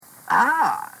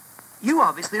Ah, you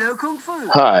obviously know Kung Fu.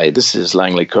 Hi, this is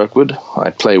Langley Kirkwood. I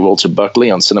play Walter Buckley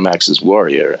on Cinemax's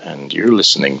Warrior, and you're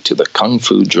listening to the Kung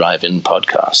Fu Drive-In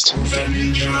podcast.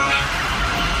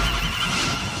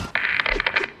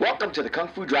 Welcome to the Kung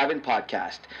Fu Drive-In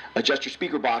podcast. Adjust your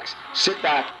speaker box, sit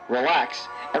back, relax,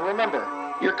 and remember,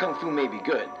 your Kung Fu may be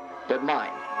good, but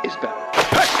mine is better.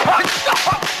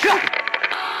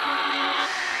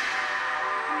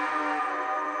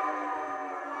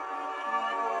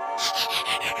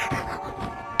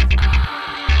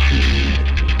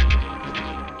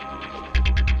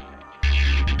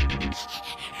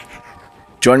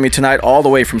 Joining me tonight all the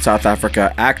way from South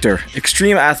Africa, actor,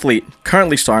 extreme athlete,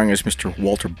 currently starring as Mr.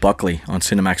 Walter Buckley on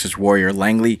Cinemax's Warrior,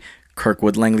 Langley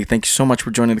Kirkwood. Langley, thank you so much for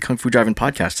joining the Kung Fu Drive-In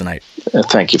podcast tonight.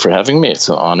 Thank you for having me. It's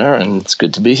an honor, and it's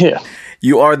good to be here.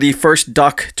 You are the first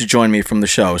duck to join me from the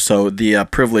show, so the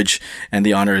privilege and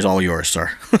the honor is all yours, sir.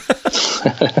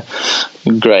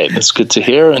 Great. That's good to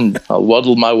hear, and I'll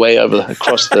waddle my way over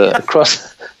across the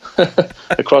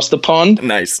pond.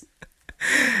 Nice.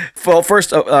 Well,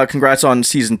 first, congrats on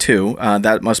season 2.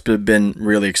 That must have been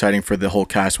really exciting for the whole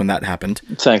cast when that happened.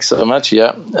 Thanks so much.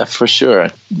 Yeah, for sure.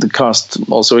 The cast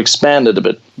also expanded a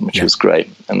bit, which was great.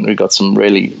 And we got some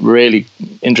really, really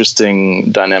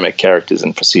interesting dynamic characters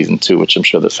in for season 2, which I'm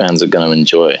sure the fans are going to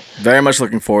enjoy. Very much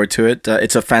looking forward to it.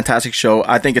 It's a fantastic show.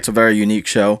 I think it's a very unique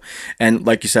show. And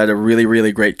like you said, a really,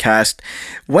 really great cast.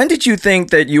 When did you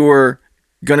think that you were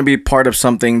going to be part of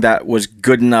something that was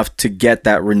good enough to get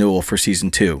that renewal for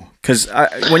season 2? Because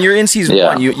when you're in season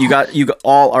 1, you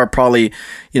all are probably,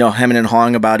 hemming and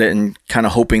hawing about it and kind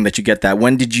of hoping that you get that.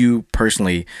 When did you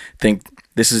personally think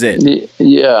this is it?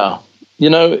 Yeah.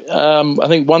 I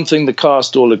think one thing the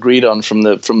cast all agreed on from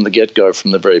the get-go, from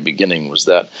the very beginning, was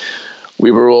that we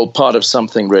were all part of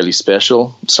something really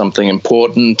special, something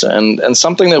important, and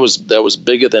something that was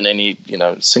bigger than any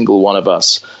single one of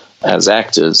us as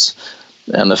actors.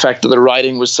 And the fact that the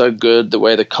writing was so good, the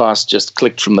way the cast just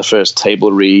clicked from the first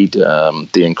table read,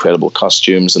 the incredible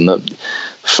costumes and the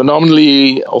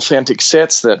phenomenally authentic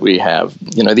sets that we have.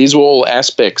 These were all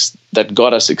aspects that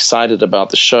got us excited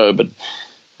about the show, but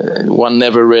one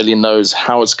never really knows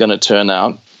how it's going to turn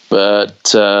out.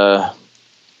 But,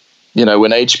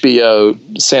 when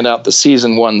HBO sent out the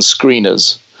season 1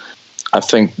 screeners, I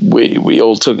think we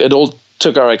all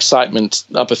took our excitement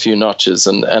up a few notches,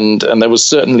 and that was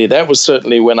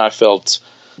certainly when I felt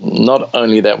not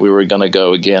only that we were going to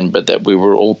go again, but that we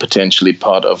were all potentially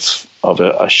part of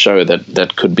a show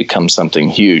that could become something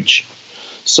huge.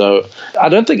 So I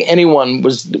don't think anyone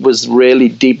was really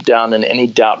deep down in any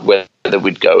doubt whether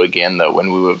we'd go again, though.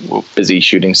 When we were busy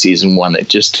shooting season 1, it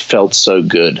just felt so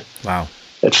good. Wow!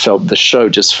 The show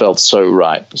just felt so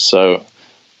right. So.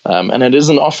 And it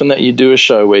isn't often that you do a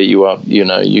show where you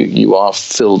are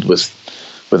filled with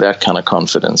that kind of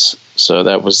confidence. So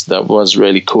that was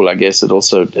really cool. I guess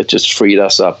it just freed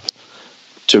us up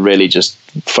to really just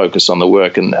focus on the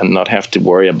work and not have to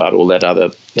worry about all that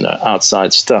other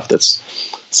outside stuff that's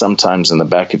sometimes in the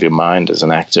back of your mind as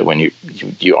an actor when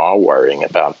you are worrying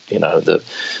about the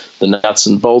nuts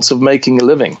and bolts of making a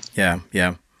living. Yeah.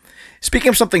 Speaking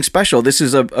of something special, this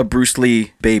is a Bruce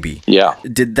Lee baby. Yeah.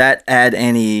 Did that add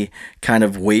any kind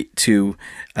of weight to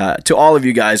all of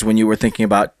you guys when you were thinking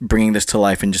about bringing this to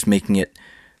life and just making it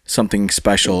something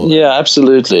special? Yeah,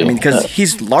 absolutely. I mean, because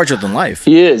he's larger than life.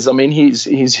 He is. I mean, he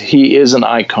is an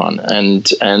icon,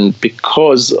 and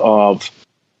because of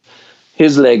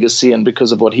his legacy and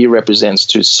because of what he represents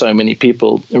to so many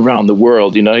people around the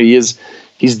world,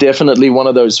 he's definitely one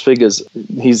of those figures.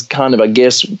 He's kind of, I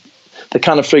guess, the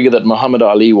kind of figure that Muhammad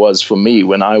Ali was for me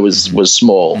when I was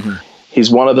small. Mm-hmm. He's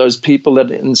one of those people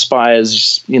that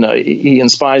inspires, he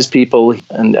inspires people,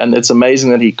 and it's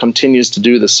amazing that he continues to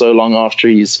do this so long after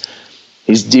he's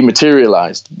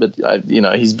dematerialized. But,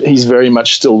 he's very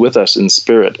much still with us in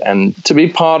spirit. And to be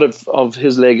part of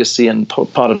his legacy and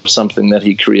part of something that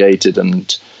he created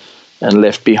and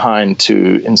left behind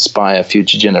to inspire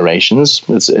future generations,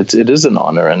 it is an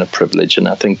honor and a privilege. And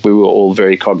I think we were all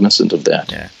very cognizant of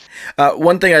that. Yeah.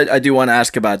 One thing I do want to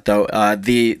ask about, though,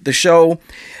 the show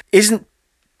isn't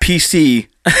PC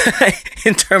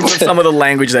in terms of some of the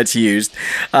language that's used.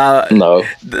 No,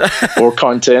 or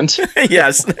content.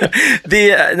 Yes.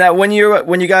 Now when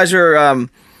you guys are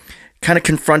kind of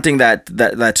confronting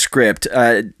that script,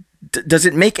 does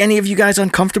it make any of you guys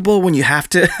uncomfortable when you have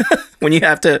to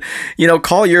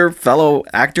call your fellow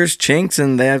actors chinks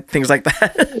and they have things like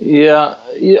that? Yeah.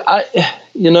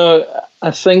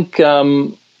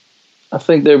 I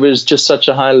think there was just such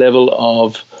a high level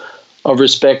of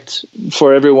respect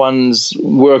for everyone's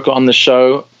work on the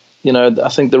show. I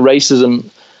think the racism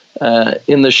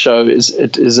in the show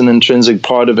is an intrinsic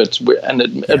part of it, and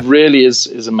it really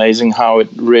is amazing how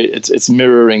it's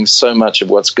mirroring so much of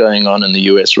what's going on in the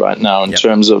US right now in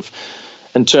terms of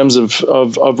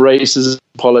racism,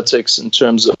 politics, in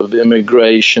terms of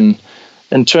immigration,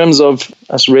 in terms of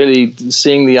us really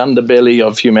seeing the underbelly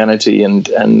of humanity,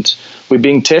 and we're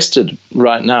being tested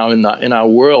right now in our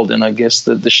world, and I guess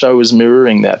that the show is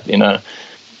mirroring that. You know,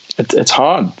 it's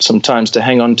hard sometimes to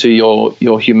hang on to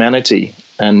your humanity,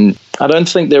 and I don't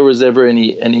think there was ever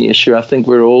any issue. I think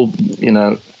we're all, you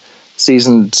know,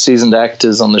 seasoned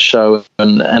actors on the show,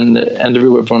 and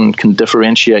everyone can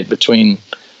differentiate between,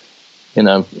 you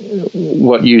know,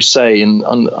 what you say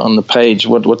on the page,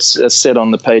 what's said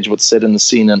on the page, what's said in the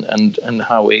scene, and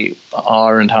how we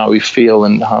are and how we feel,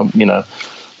 and how, you know,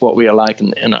 what we are like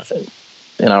in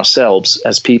ourselves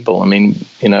as people. I mean,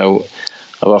 you know,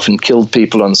 I've often killed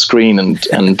people on screen,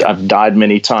 and I've died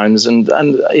many times, and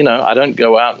you know, I don't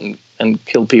go out and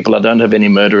kill people. I don't have any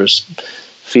murderous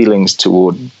feelings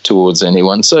towards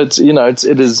anyone. So it's, you know,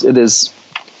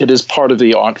 it is part of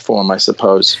the art form, I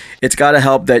suppose. It's got to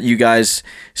help that you guys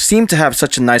seem to have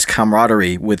such a nice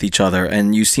camaraderie with each other,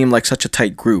 and you seem like such a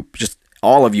tight group, just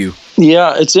all of you.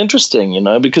 Yeah, it's interesting, you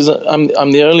know, because I'm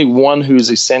the only one who's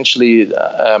essentially in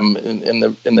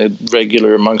the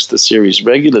regular, amongst the series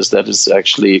regulars, that is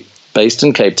actually based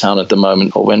in Cape Town at the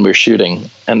moment, or when we're shooting,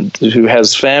 and who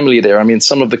has family there. I mean,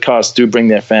 some of the cast do bring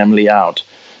their family out.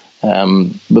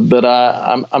 But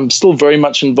I'm still very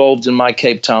much involved in my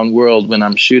Cape Town world when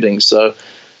I'm shooting. So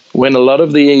when a lot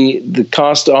of the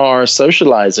cast are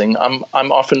socializing,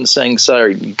 I'm often saying,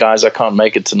 sorry, guys, I can't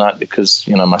make it tonight because,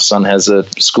 you know, my son has a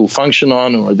school function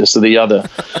on, or this or the other.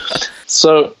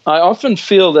 So I often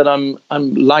feel that I'm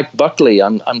like Buckley.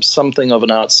 I'm something of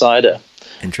an outsider,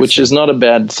 which is not a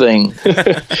bad thing.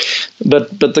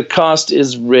 But the cast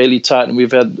is really tight, and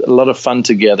we've had a lot of fun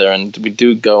together, and we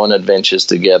do go on adventures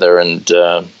together, and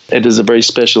it is a very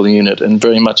special unit and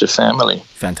very much a family.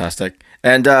 Fantastic.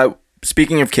 And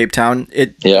speaking of Cape Town,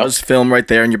 it was filmed right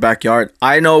there in your backyard.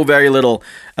 I know very little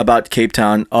about Cape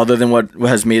Town other than what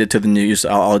has made it to the news.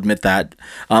 I'll admit that.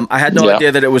 I had no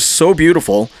idea that it was so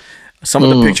beautiful. Some of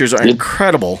the pictures are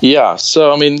incredible. Yeah.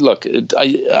 So, I mean, look,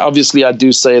 I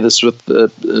do say this with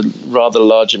a rather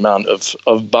large amount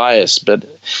of bias, but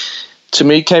to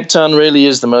me, Cape Town really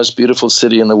is the most beautiful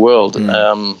city in the world.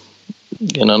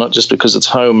 You know, not just because it's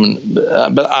home,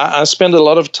 but I spend a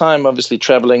lot of time, obviously,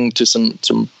 traveling to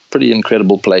some pretty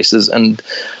incredible places. And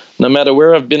no matter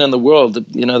where I've been in the world,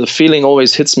 you know, the feeling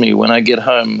always hits me when I get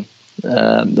home.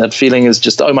 That feeling is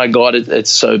just, oh my God, it's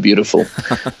so beautiful.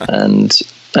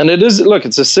 And it is, look,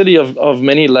 it's a city of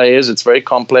many layers. It's very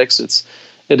complex. It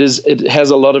has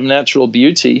a lot of natural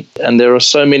beauty, and there are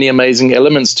so many amazing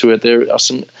elements to it. There are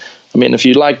some, I mean, if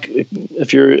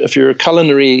you're a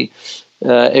culinary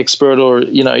expert, or,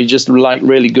 you know, you just like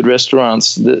really good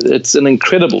restaurants, it's an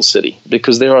incredible city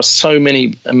because there are so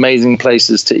many amazing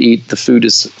places to eat. The food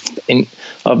is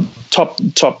top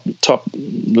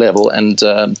level, and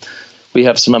we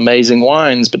have some amazing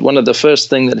wines. But one of the first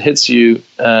things that hits you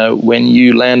when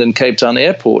you land in Cape Town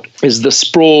Airport is the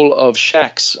sprawl of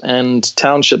shacks and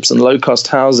townships and low-cost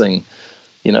housing,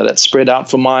 you know, that's spread out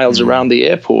for miles around the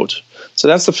airport. So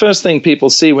that's the first thing people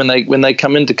see when they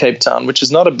come into Cape Town, which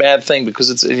is not a bad thing, because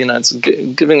it's, you know, it's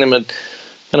giving them a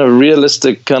kind of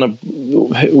realistic kind of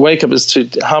wake up as to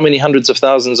how many hundreds of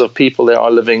thousands of people there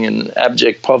are living in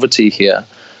abject poverty here.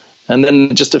 And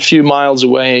then just a few miles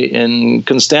away in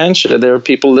Constantia, there are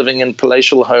people living in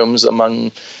palatial homes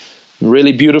among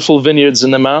really beautiful vineyards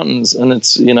in the mountains. And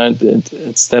it's, you know,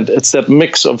 it's that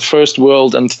mix of first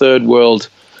world and third world.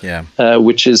 Yeah.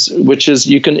 Which is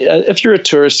you can, if you're a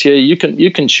tourist here, you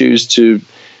can choose to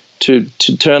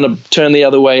turn the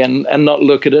other way and not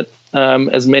look at it,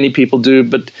 as many people do.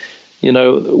 But, you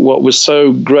know, what was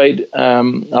so great, I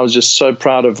was just so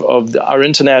proud of our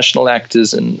international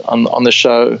actors on the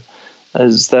show,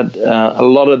 is that a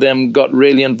lot of them got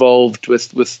really involved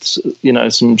with you know,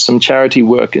 some charity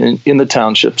work in the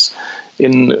townships,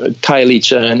 in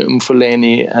Khayelitsha and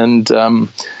Umfuleni, and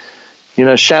you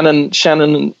know,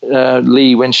 Shannon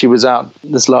Lee, when she was out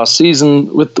this last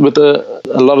season with a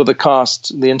lot of the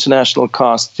cast, the international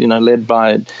cast, you know, led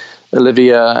by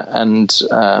Olivia and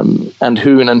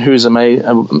Hoon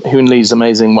Lee's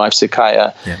amazing wife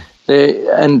Sekaya. Yeah.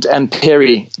 And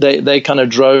Perry, they kind of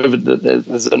drove.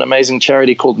 There's an amazing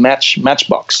charity called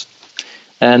Matchbox,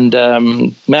 and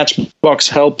Matchbox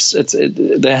helps.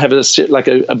 They have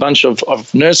a bunch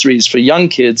of nurseries for young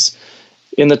kids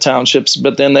in the townships,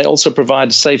 but then they also provide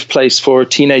a safe place for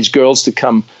teenage girls to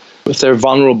come if they're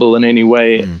vulnerable in any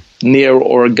way, near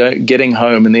or getting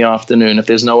home in the afternoon if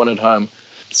there's no one at home.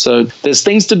 So there's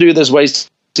things to do. There's ways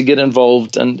to get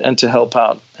involved and to help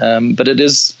out. But it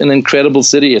is an incredible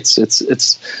city. It's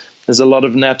there's a lot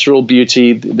of natural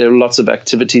beauty. There are lots of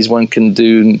activities one can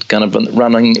do, kind of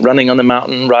running on the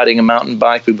mountain, riding a mountain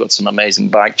bike. We've got some amazing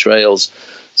bike trails,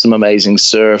 some amazing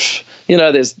surf. You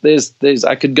know, there's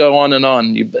I could go on and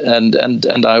on,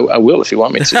 and I will if you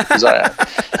want me to. Because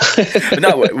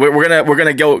No, we're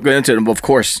gonna go into it, of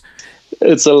course.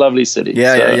 It's a lovely city.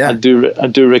 Yeah. I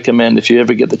do recommend, if you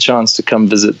ever get the chance to come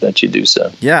visit, that you do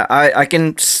so. Yeah, I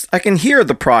can hear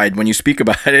the pride when you speak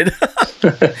about it.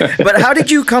 But how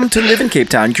did you come to live in Cape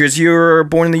Town? Because you were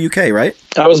born in the UK, right?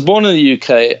 I was born in the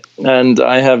UK, and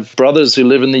I have brothers who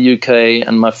live in the UK,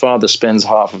 and my father spends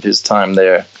half of his time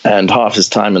there and half his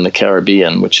time in the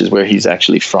Caribbean, which is where he's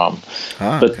actually from.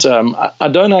 But I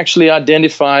don't actually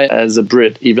identify as a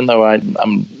Brit, even though I'm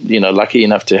lucky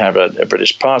enough to have a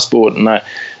British passport, and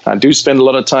I do spend a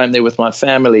lot of time there with my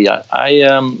family. I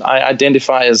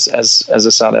identify as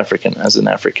a South African, as an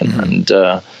African,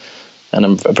 mm-hmm. and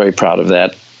I'm very proud of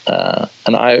that.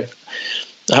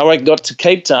 How I got to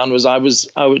Cape Town was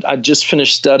I just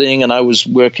finished studying, and I was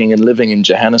working and living in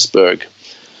Johannesburg,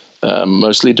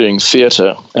 mostly doing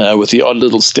theatre, with the odd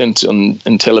little stint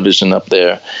in television up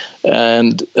there.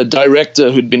 And a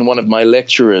director who'd been one of my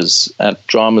lecturers at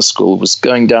drama school was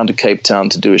going down to Cape Town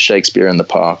to do a Shakespeare in the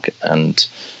Park, and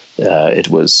it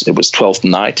was Twelfth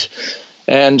Night,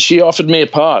 and she offered me a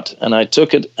part, and I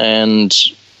took it, and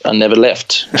I never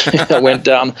left. I went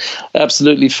down,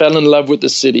 absolutely fell in love with the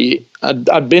city.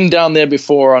 I'd been down there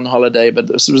before on holiday, but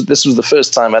this was the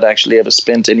first time I'd actually ever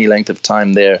spent any length of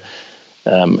time there,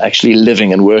 actually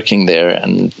living and working there,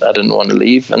 and I didn't want to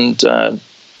leave, and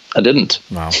I didn't.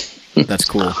 Wow. That's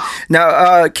cool.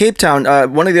 Now, Cape Town,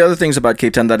 one of the other things about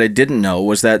Cape Town that I didn't know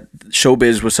was that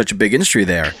showbiz was such a big industry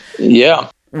there. Yeah.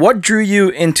 What drew you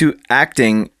into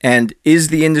acting, and is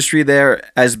the industry there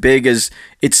as big as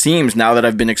it seems now that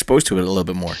I've been exposed to it a little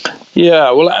bit more? Yeah,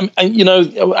 well,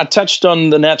 I touched on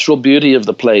the natural beauty of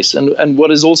the place, and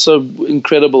what is also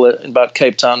incredible about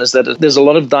Cape Town is that there's a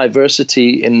lot of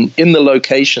diversity in the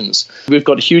locations. We've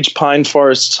got huge pine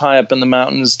forests high up in the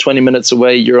mountains. 20 minutes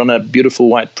away, you're on a beautiful,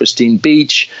 white, pristine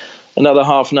beach. Another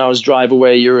half an hour's drive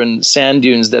away, you're in sand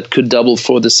dunes that could double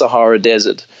for the Sahara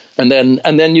Desert. And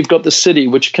then you've got the city,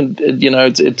 which can,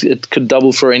 it could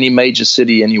double for any major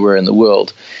city anywhere in the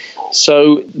world.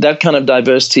 So that kind of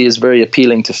diversity is very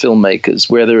appealing to filmmakers,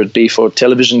 whether it be for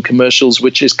television commercials,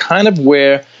 which is kind of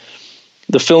where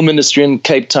the film industry in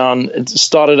Cape Town, it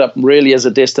started up really as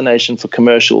a destination for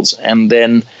commercials. And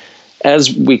then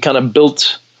as we kind of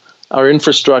built our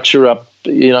infrastructure up,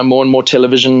 more and more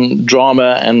television,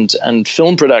 drama, and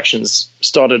film productions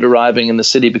started arriving in the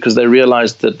city because they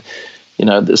realized that,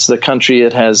 this is the country.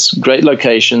 It has great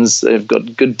locations. They've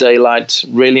got good daylight,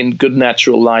 really good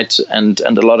natural light, and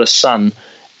a lot of sun,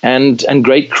 and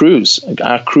great crews.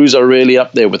 Our crews are really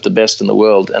up there with the best in the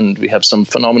world, and we have some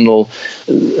phenomenal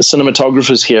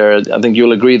cinematographers here. I think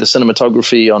you'll agree the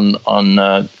cinematography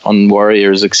on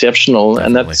Warrior is exceptional.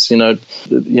 Definitely. And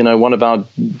that's one of our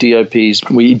DOPs.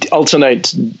 We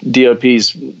alternate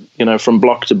DOPs from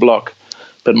block to block.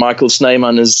 But Michael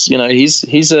Snyman is,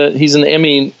 he's an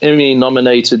Emmy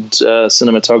nominated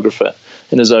cinematographer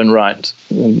in his own right.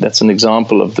 And that's an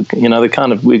example of the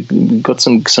kind of, we've got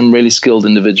some really skilled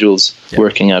individuals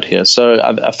working out here. So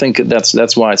I think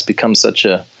that's why it's become such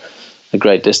a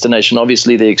great destination.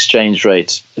 Obviously, the exchange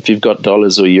rate, if you've got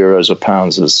dollars or euros or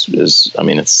pounds, is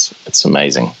it's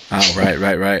amazing. Oh,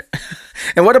 right.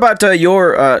 And what about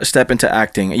your step into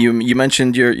acting? You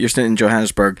mentioned your stint in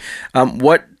Johannesburg.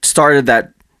 What started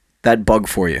that bug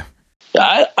for you?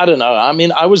 I don't know.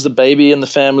 I was the baby in the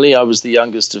family. I was the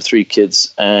youngest of three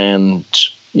kids. And,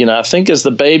 I think as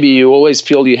the baby, you always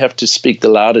feel you have to speak the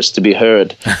loudest to be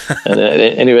heard. And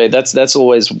anyway, that's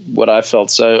always what I felt.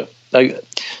 So I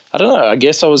don't know. I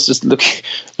guess I was just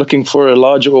looking for a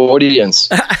larger audience,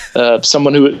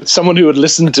 someone who would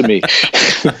listen to me.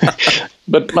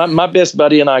 But my best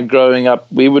buddy and I, growing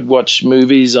up, we would watch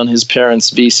movies on his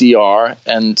parents' VCR,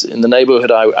 and in the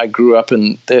neighborhood I grew up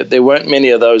in, there weren't many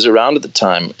of those around at the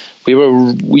time. We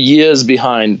were years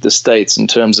behind the States in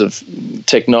terms of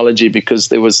technology because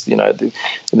there was,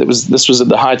 this was at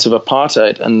the height of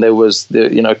apartheid, and there was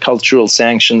cultural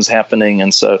sanctions happening,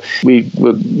 and so we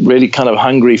were really kind of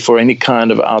hungry for any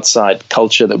kind of outside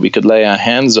culture that we could lay our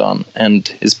hands on. And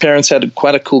his parents had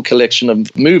quite a cool collection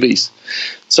of movies.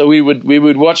 So we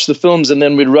would watch the films, and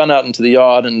then we'd run out into the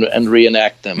yard and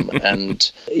reenact them.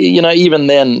 And, even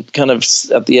then, kind of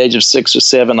at the age of 6 or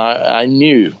 7, I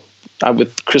knew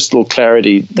with crystal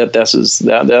clarity that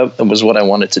that was what I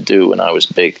wanted to do when I was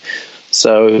big.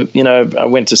 So, I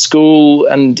went to school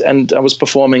and I was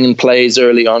performing in plays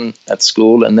early on at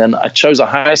school. And then I chose a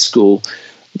high school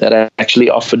that actually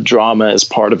offered drama as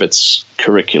part of its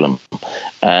curriculum.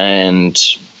 And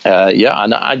I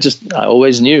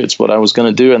always knew it's what I was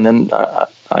going to do. And then I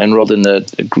enrolled in a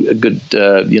good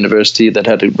university that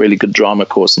had a really good drama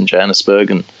course in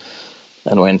Johannesburg,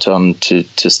 and went on to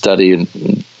study and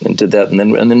did that, and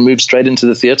then moved straight into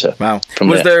the theater. Wow.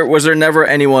 Was there never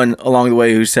anyone along the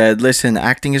way who said, listen,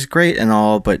 acting is great and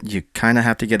all, but you kind of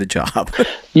have to get a job?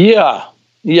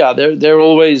 Yeah, they're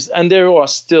always, and there are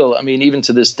still, I mean, even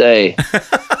to this day,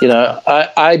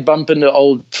 I bump into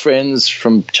old friends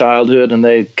from childhood, and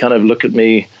they kind of look at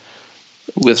me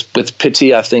with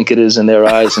pity, I think it is, in their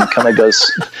eyes, and kind of goes,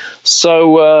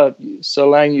 so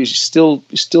Lang, you still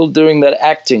doing that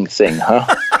acting thing, huh?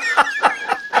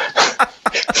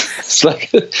 It's like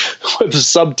what the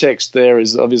subtext there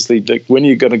is obviously like, when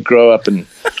you're going to grow up and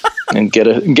get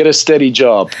a steady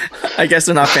job. I guess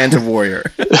they're not fans of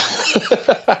Warrior.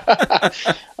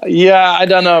 Yeah, I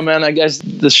don't know, man. I guess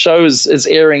the show is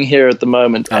airing here at the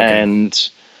moment, okay.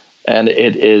 and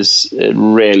it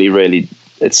really, really,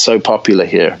 it's so popular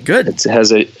here. Good. It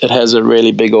has a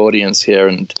really big audience here,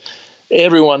 and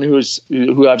everyone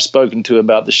who I've spoken to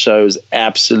about the show is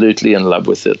absolutely in love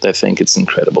with it. They think it's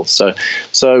incredible. So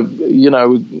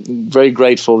very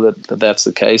grateful that that's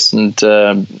the case, and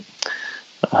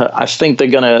I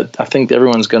think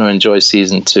everyone's gonna enjoy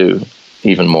season 2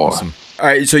 even more. Awesome. All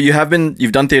right, so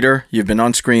you've done theater, you've been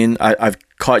on screen. I've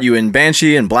caught you in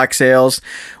Banshee and Black Sails.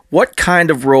 What kind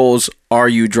of roles are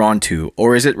you drawn to?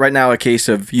 Or is it right now a case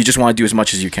of you just want to do as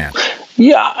much as you can?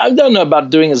 Yeah, I don't know about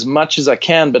doing as much as I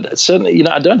can, but certainly,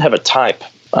 I don't have a type.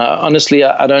 Honestly,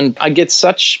 I don't. I get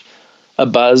such a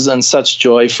buzz and such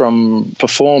joy from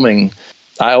performing.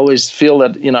 I always feel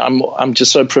that, I'm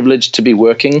just so privileged to be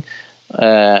working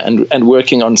and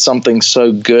working on something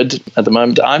so good at the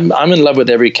moment. I'm in love with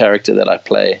every character that I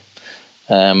play.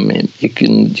 You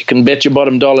can bet your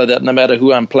bottom dollar that no matter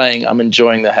who I'm playing, I'm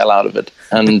enjoying the hell out of it.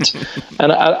 And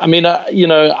I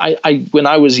when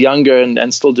I was younger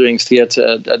and still doing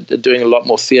theater, doing a lot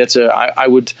more theater, I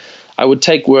would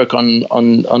take work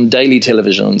on daily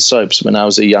television on soaps when I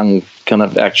was a young kind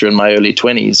of actor in my early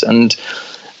 20s, and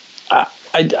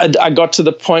I got to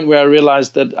the point where I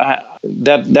realized that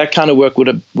that kind of work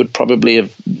would probably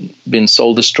have been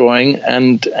soul destroying,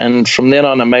 and from then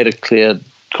on I made a clear,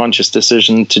 conscious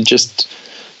decision to just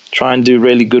try and do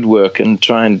really good work and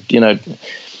try and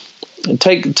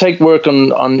take work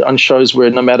on shows where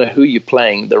no matter who you're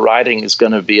playing, the writing is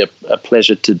going to be a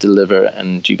pleasure to deliver,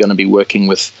 and you're going to be working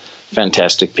with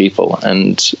fantastic people.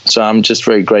 And so I'm just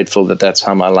very grateful that that's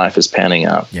how my life is panning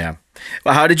out. Yeah.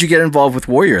 Well, how did you get involved with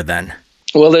Warrior then?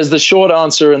 Well, there's the short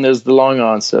answer and there's the long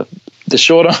answer. The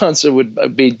short answer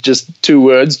would be just 2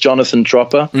 words: Jonathan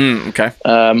Tropper. Okay.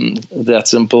 That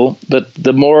simple. But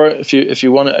the more, if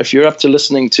you're up to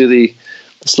listening to the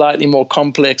slightly more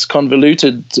complex,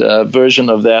 convoluted version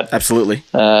of that. Absolutely.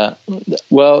 I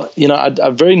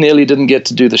very nearly didn't get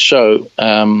to do the show.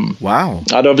 Wow.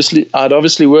 I'd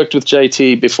obviously worked with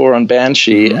JT before on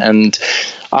Banshee, mm-hmm. and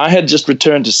I had just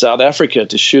returned to South Africa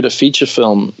to shoot a feature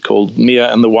film called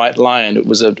Mia and the White Lion. It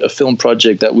was a film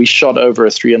project that we shot over a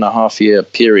 3.5-year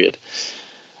period.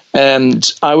 And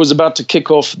I was about to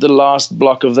kick off the last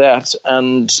block of that,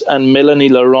 and Melanie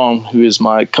Laurent, who is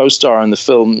my co-star in the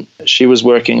film, she was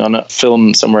working on a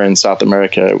film somewhere in South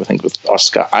America, I think with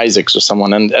Oscar Isaacs or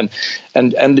someone, and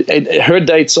her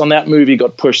dates on that movie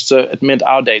got pushed, so it meant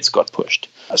our dates got pushed.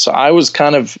 So I was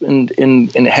kind of in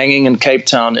hanging in Cape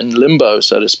Town in limbo,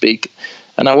 so to speak.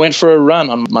 And I went for a run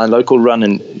on my local run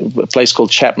in a place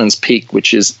called Chapman's Peak,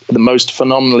 which is the most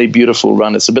phenomenally beautiful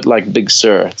run. It's a bit like Big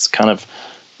Sur. It's kind of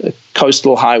a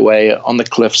coastal highway on the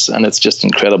cliffs, and it's just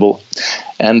incredible.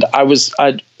 And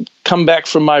I'd come back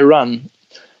from my run,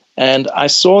 and I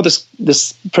saw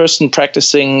this person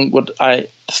practicing what I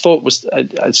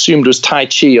assumed was Tai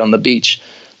Chi on the beach.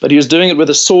 But he was doing it with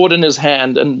a sword in his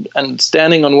hand and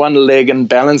standing on one leg and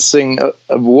balancing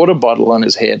a water bottle on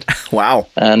his head. Wow.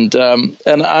 And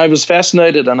I was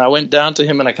fascinated, and I went down to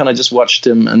him and I kind of just watched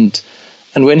him. And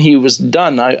when he was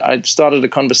done, I started a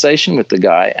conversation with the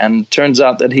guy, and turns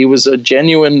out that he was a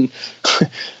genuine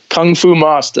kung fu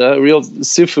master, a real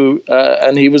sifu,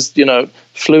 and he was,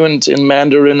 fluent in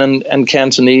Mandarin and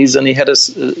Cantonese, and he had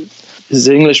his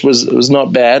English was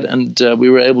not bad, and we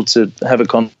were able to have a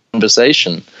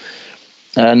conversation.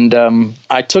 And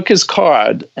I took his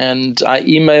card and I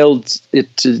emailed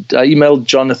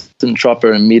Jonathan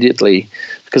Tropper immediately,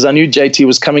 because I knew JT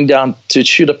was coming down to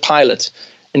shoot a pilot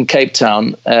in Cape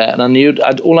Town, and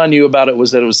all I knew about it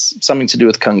was that it was something to do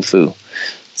with kung fu.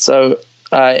 So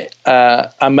I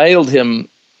mailed him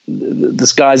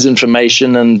this guy's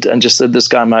information and just said, this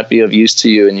guy might be of use to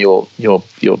you in your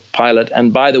pilot.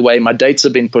 And by the way, my dates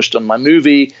have been pushed on my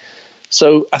movie,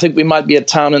 so I think we might be in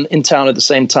town at the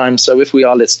same time. So if we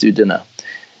are, let's do dinner.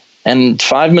 And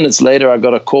 5 minutes later, I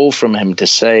got a call from him to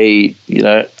say,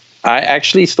 I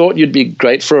actually thought you'd be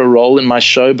great for a role in my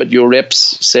show, but your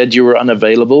reps said you were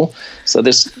unavailable. So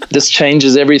this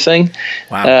changes everything.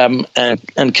 Wow.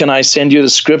 And can I send you the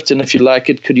script? And if you like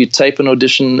it, could you tape an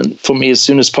audition for me as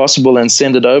soon as possible and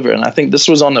send it over? And I think this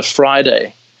was on a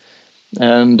Friday.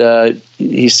 And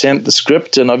he sent the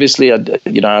script, and obviously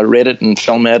I read it and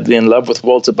fell madly in love with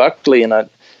Walter Buckley. And I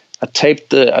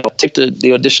taped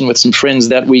the audition with some friends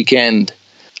that weekend.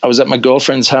 I was at my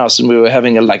girlfriend's house and we were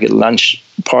having a lunch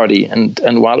party, and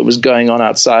while it was going on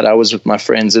outside, I was with my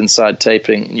friends inside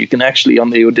taping. And you can actually, on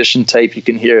the audition tape, you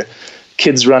can hear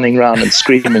kids running around and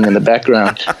screaming in the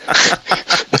background.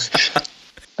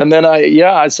 And then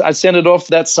I sent it off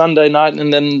that Sunday night,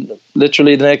 and then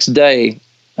literally the next day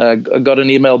I got an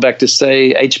email back to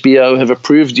say HBO have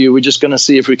approved you. We're just going to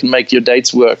see if we can make your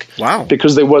dates work. Wow!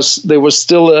 Because there was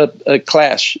still a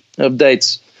clash of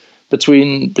dates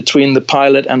between the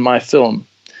pilot and my film,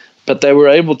 but they were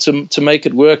able to make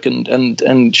it work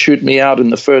and shoot me out in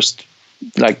the first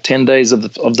 10 days of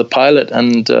the pilot.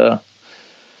 And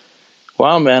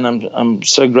wow, man, I'm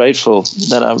so grateful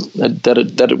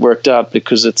that it worked out,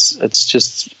 because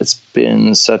it's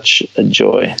been such a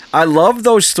joy. I love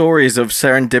those stories of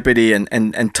serendipity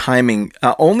and timing,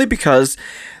 only because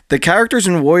the characters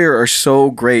in Warrior are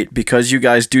so great, because you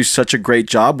guys do such a great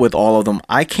job with all of them.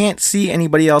 I can't see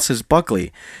anybody else's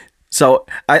Buckley. So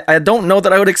I don't know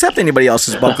that I would accept anybody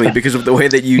else's Buckley because of the way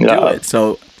that you do it.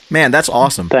 So, man, that's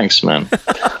awesome. Thanks, man.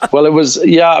 Well, it was,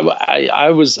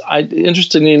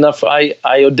 interestingly enough, I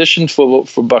auditioned for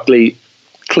Buckley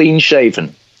clean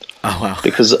shaven. Oh, wow.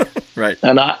 Because, right.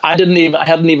 And I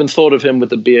hadn't even thought of him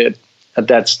with a beard at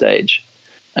that stage.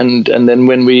 And then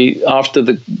when after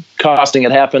the casting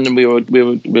had happened and we were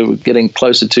getting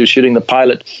closer to shooting the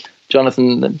pilot,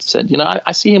 Jonathan said,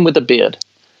 I see him with a beard.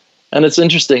 And it's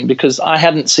interesting because I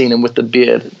hadn't seen him with the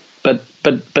beard, but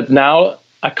now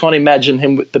I can't imagine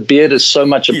him with the beard as so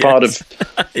much a part of.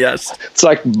 Yes. It's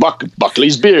like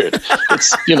Buckley's beard.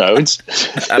 It's,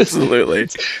 it's absolutely.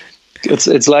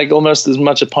 It's like almost as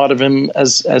much a part of him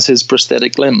as his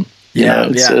prosthetic limb. Yeah,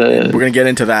 we're gonna get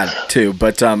into that too.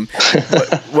 But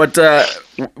what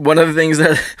one of the things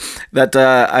that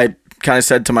I kind of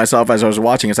said to myself as I was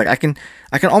watching is I can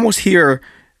almost hear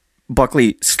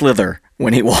Buckley slither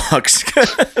when he walks.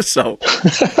 So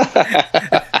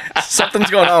something's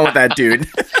going on with that dude.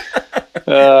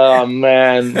 Oh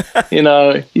man,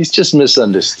 he's just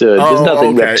misunderstood. There's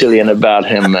nothing reptilian about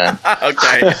him, man.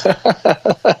 Okay.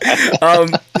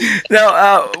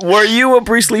 Now, were you a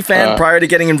Bruce Lee fan prior to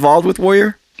getting involved with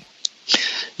Warrior?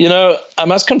 I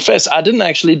must confess, I didn't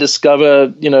actually discover,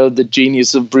 the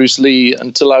genius of Bruce Lee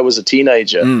until I was a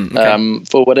teenager.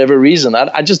 For whatever reason,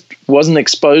 I just wasn't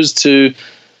exposed to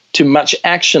much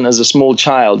action as a small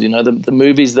child. The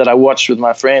movies that I watched with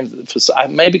my friends,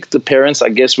 maybe the parents, I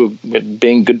guess, were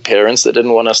being good parents. They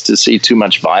didn't want us to see too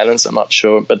much violence. I'm not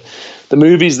sure. But the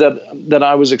movies that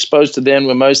I was exposed to then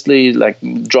were mostly like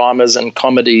dramas and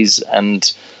comedies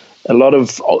and a lot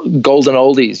of golden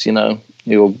oldies,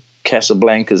 your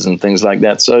Casablancas and things like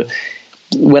that. So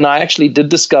when I actually did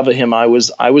discover him, I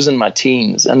was in my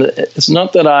teens. And it's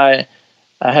not that I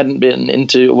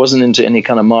wasn't into any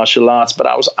kind of martial arts, but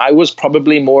I was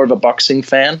probably more of a boxing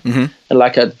fan. Mm-hmm. And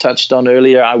like I touched on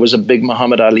earlier, I was a big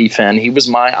Muhammad Ali fan. He was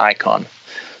my icon.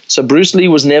 So Bruce Lee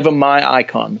was never my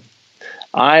icon.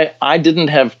 I didn't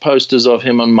have posters of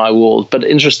him on my wall, but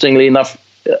interestingly enough,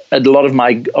 a lot of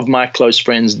my close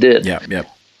friends did. Yeah.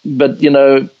 But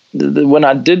when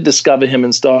I did discover him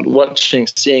and start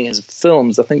seeing his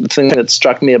films, I think the thing that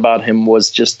struck me about him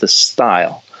was just the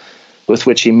style with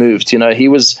which he moved. He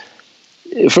was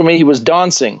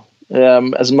dancing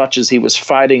as much as he was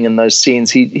fighting in those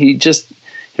scenes. He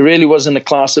really was in a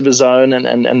class of his own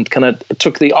and kind of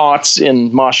took the arts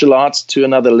in martial arts to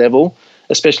another level,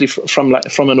 especially from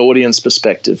an audience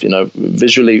perspective.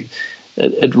 Visually,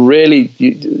 it really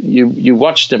you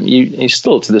watched him. You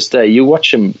still to this day you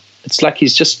watch him. It's like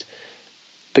he's just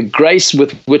the grace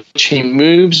with which he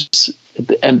moves.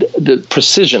 And the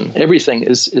precision, everything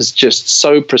is just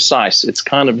so precise. It's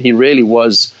he really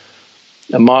was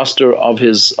a master of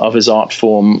his art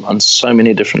form on so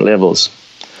many different levels.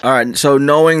 All right, so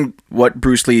knowing what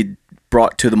Bruce Lee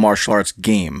brought to the martial arts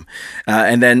game,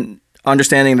 and then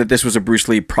understanding that this was a Bruce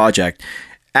Lee project,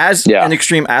 as an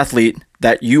extreme athlete,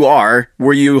 that you are,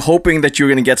 were you hoping that you were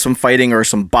going to get some fighting or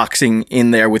some boxing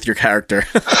in there with your character?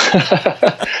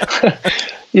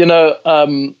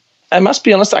 I must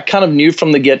be honest, I kind of knew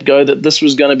from the get-go that this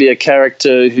was going to be a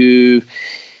character who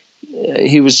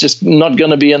he was just not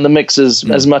going to be in the mix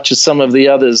as much as some of the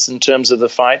others in terms of the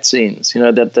fight scenes.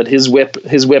 That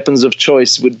his weapons of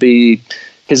choice would be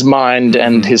his mind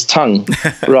and his tongue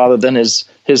rather than his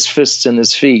fists and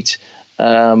his feet.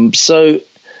 So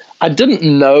I didn't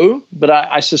know, but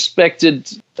I suspected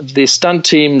the stunt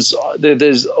teams,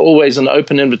 there's always an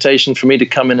open invitation for me to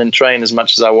come in and train as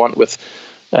much as I want with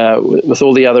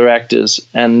all the other actors.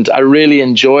 And I really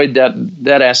enjoyed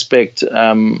that aspect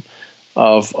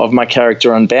of my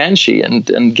character on Banshee and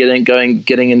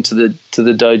getting into the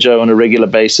dojo on a regular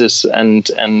basis and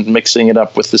mixing it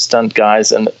up with the stunt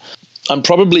guys. And I'm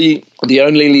probably the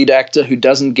only lead actor who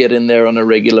doesn't get in there on a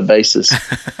regular basis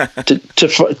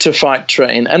to fight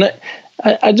train. And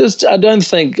I don't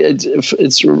think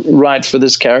it's right for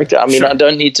this character. I mean, sure. I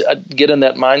don't need to get in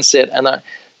that mindset. And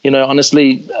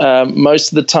honestly,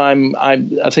 most of the time, I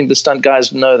think the stunt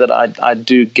guys know that I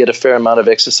do get a fair amount of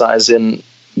exercise in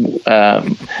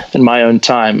my own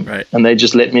time, right. And they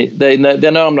just let me. They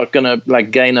know I'm not going to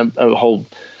gain a whole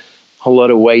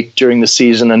lot of weight during the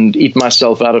season and eat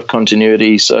myself out of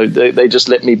continuity. So they just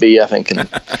let me be, I think.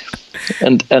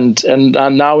 And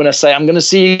now when I say I'm going to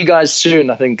see you guys soon,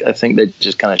 I think they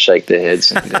just kind of shake their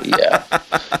heads and go,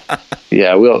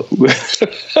 yeah, we'll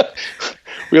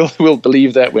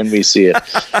believe that when we see it.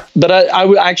 But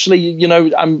I actually,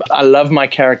 I love my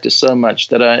character so much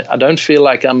that I don't feel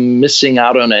like I'm missing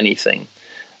out on anything.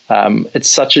 It's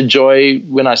such a joy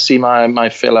when I see my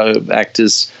fellow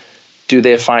actors do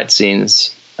their fight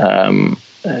scenes.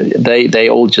 They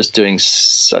all just doing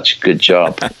such a good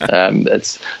job.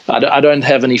 I don't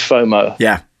have any FOMO.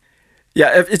 Yeah,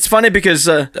 it's funny because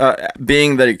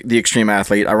being the extreme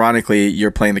athlete, ironically,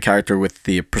 you're playing the character with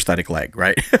the prosthetic leg,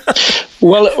 right?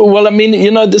 Well, I mean,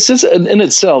 this is in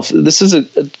itself. This is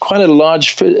quite a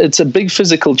large. It's a big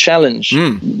physical challenge.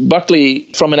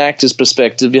 Buckley, from an actor's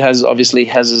perspective, has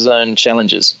his own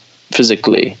challenges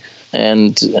physically,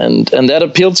 and that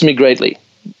appealed to me greatly.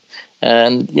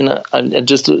 And I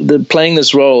just playing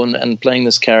this role and playing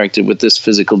this character with this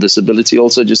physical disability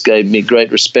also just gave me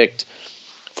great respect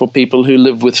for people who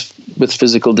live with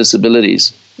physical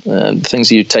disabilities,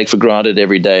 things you take for granted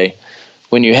every day.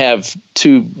 When you have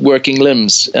two working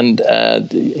limbs and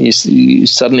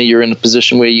suddenly you're in a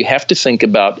position where you have to think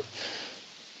about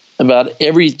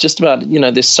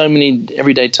there's so many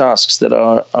everyday tasks that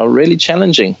are really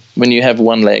challenging when you have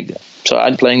one leg. So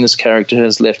playing this character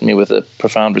has left me with a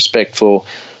profound respect for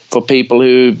people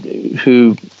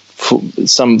who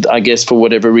some, I guess, for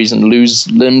whatever reason,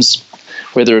 lose limbs,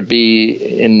 whether it be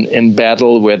in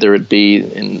battle, whether it be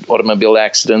in automobile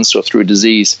accidents or through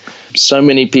disease. So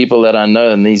many people that I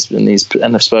know and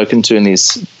have spoken to in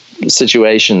these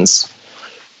situations,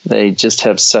 they just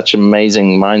have such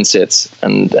amazing mindsets,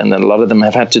 and a lot of them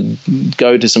have had to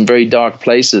go to some very dark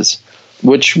places,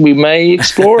 which we may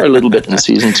explore a little bit in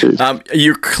season 2.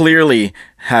 You're clearly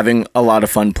having a lot of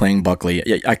fun playing Buckley.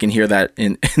 I can hear that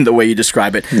in the way you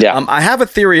describe it. Yeah. I have a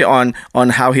theory on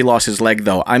how he lost his leg,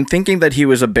 though. I'm thinking that he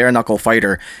was a bare knuckle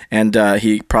fighter, and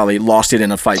he probably lost it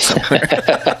in a fight somewhere.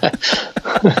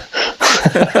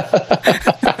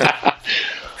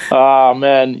 Oh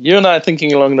man, you and I are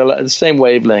thinking along the same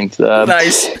wavelength.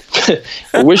 Nice.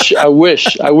 I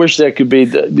wish there could be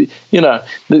the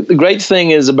great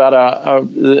thing is about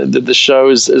the show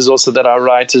is also that our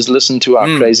writers listen to our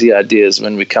crazy ideas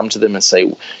when we come to them and say,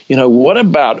 what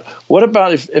about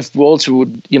if Walter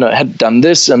would had done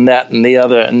this and that and the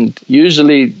other, and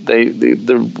usually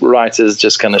the writers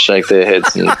just kind of shake their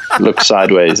heads and look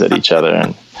sideways at each other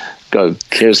and go,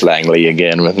 here's Langley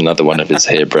again with another one of his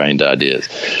harebrained ideas.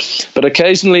 But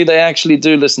occasionally they actually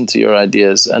do listen to your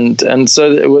ideas, and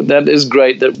so that is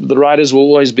great. That the writers will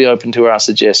always be open to our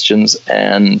suggestions,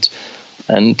 and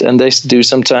they do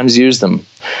sometimes use them.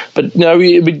 But no,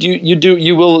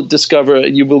 you will discover,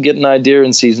 you will get an idea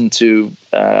in season 2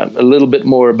 a little bit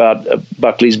more about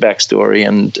Buckley's backstory,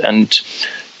 and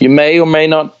you may or may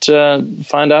not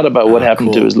find out about what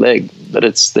happened to his leg. But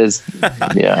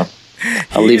yeah.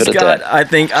 I'll leave it at that. I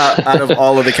think out of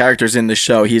all of the characters in the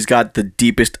show, he's got the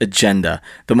deepest agenda,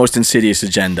 the most insidious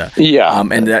agenda. Yeah,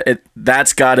 and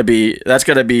that's got to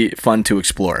be fun to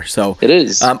explore. So it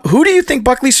is. Who do you think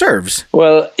Buckley serves?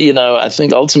 Well, I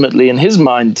think ultimately in his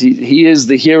mind, he is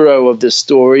the hero of this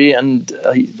story, and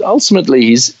ultimately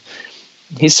he's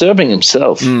serving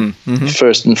himself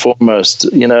first and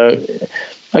foremost.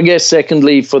 I guess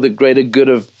secondly, for the greater good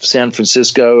of San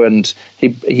Francisco, and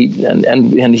he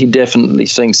definitely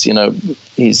thinks, you know,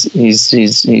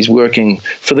 he's working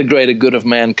for the greater good of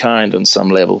mankind on some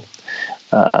level.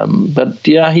 But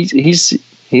yeah,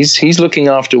 he's looking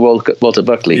after Walter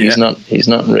Buckley. Yeah. He's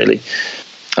not really.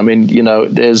 I mean, you know,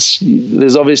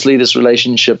 there's obviously this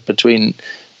relationship between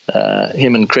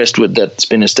him and Crestwood that's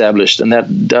been established, and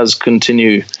that does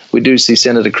continue. We do see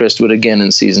Senator Crestwood again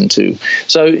in season 2.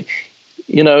 So,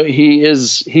 you know, he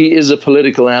is a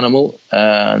political animal,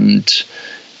 and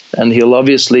he'll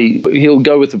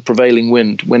go with the prevailing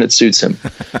wind when it suits him,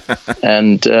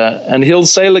 and he'll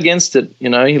sail against it. You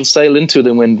know, he'll sail into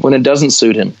the wind when it doesn't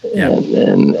suit him,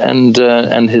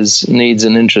 and his needs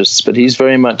and interests. But he's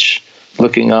very much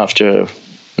looking after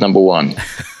number one.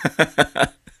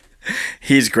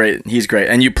 He's great.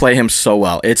 And you play him so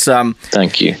well. It's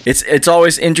Thank you. It's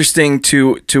always interesting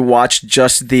to watch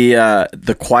just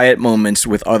the quiet moments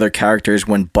with other characters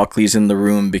when Buckley's in the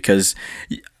room, because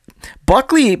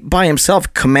Buckley by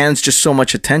himself commands just so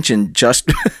much attention just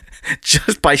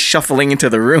by shuffling into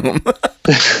the room.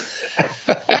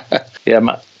 Yeah,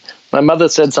 my mother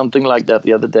said something like that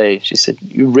the other day. She said,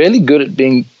 "You're really good at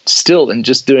being still and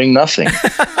just doing nothing."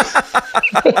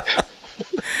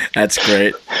 That's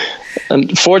great.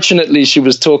 And fortunately, she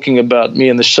was talking about me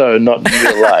in the show, not in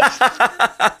real life.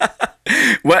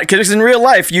 Well, because in real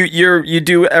life, you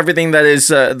do everything that is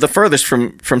the furthest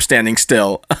from standing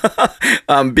still,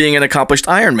 being an accomplished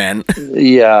Iron Man.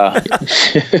 Yeah,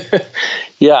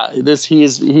 yeah.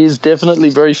 He's definitely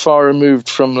very far removed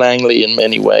from Langley in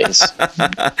many ways.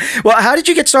 Well, how did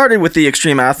you get started with the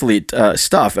extreme athlete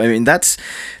stuff? I mean, that's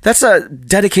a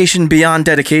dedication beyond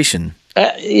dedication.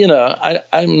 You know,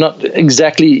 I'm not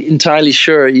exactly entirely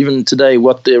sure even today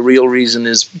what the real reason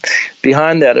is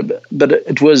behind that. But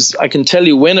it was, I can tell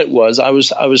you when it was. I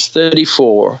was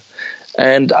 34,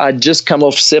 and I'd just come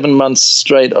off 7 months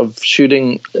straight of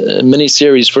shooting a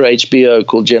miniseries for HBO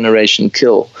called Generation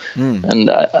Kill. And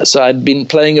so I'd been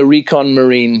playing a recon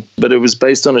Marine, but it was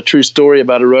based on a true story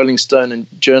about a Rolling Stone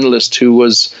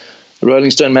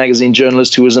magazine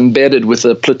journalist who was embedded with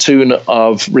a platoon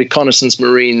of reconnaissance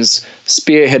Marines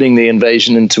spearheading the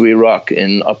invasion into Iraq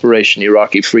in Operation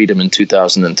Iraqi Freedom in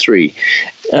 2003.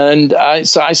 And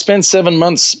so I spent 7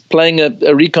 months playing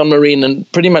a recon Marine and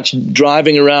pretty much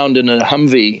driving around in a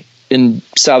Humvee in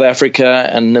South Africa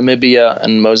and Namibia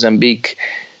and Mozambique.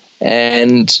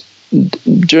 And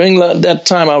during that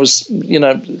time, I was, you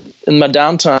know, in my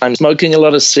downtime, smoking a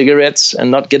lot of cigarettes and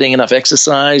not getting enough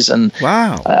exercise. And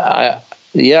wow,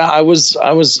 I was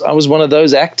one of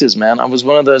those actors, man. I was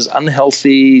one of those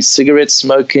unhealthy, cigarette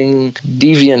smoking,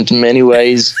 deviant in many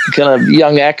ways, kind of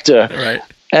young actor. Right.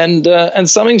 And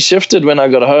something shifted when I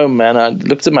got home, man. I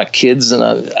looked at my kids and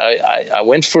I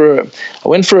went for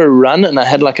a run, and I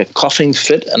had like a coughing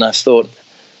fit, and I thought,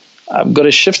 I've got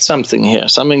to shift something here.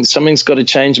 Something's got to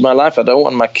change my life. I don't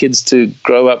want my kids to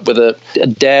grow up with a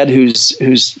dad who's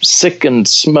sick and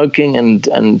smoking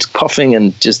and coughing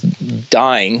and just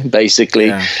dying, basically.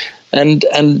 Yeah.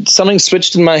 And something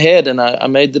switched in my head, and I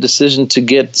made the decision to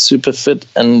get super fit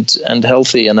and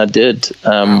healthy, and I did.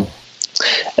 Wow.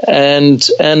 And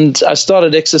I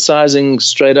started exercising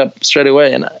straight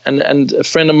away. And a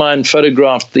friend of mine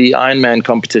photographed the Ironman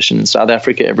competition in South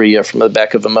Africa every year from the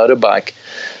back of a motorbike.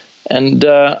 And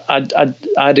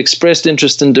I'd expressed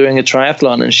interest in doing a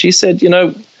triathlon, and she said, you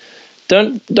know,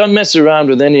 don't mess around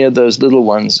with any of those little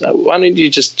ones. Why don't you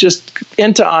just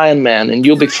enter Ironman and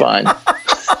you'll be fine.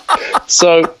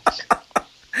 So,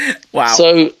 wow.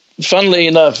 So, funnily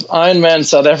enough, Ironman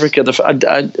South Africa,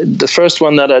 the first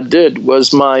one that I did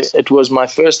was my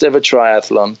first ever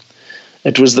triathlon.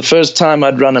 It was the first time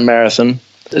I'd run a marathon.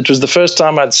 It was the first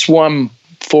time I'd swum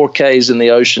 4Ks in the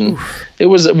ocean. Oof. It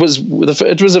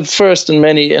was a first in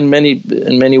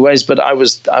many ways, but I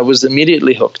was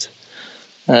immediately hooked,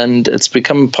 and it's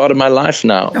become part of my life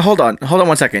now. Hold on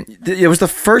 1 second. It was the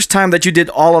first time that you did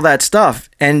all of that stuff,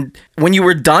 and when you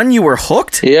were done, you were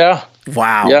hooked? Yeah.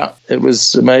 Wow. Yeah, it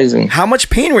was amazing. How much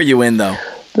pain were you in, though?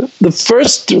 The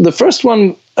first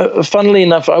one, funnily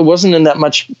enough, I wasn't in that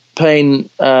much pain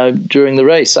during the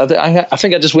race. I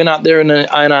think I just went out there and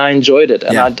I enjoyed it,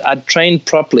 and yeah. I'd trained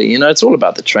properly. You know, it's all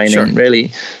about the training, sure.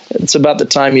 Really. It's about the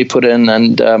time you put in,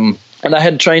 and I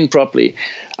had trained properly.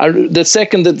 The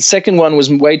second one was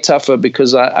way tougher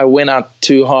because I went out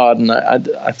too hard, and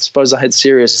I suppose I had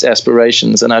serious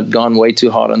aspirations, and I'd gone way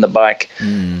too hard on the bike,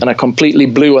 and I completely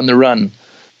blew on the run.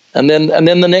 And then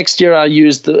the next year I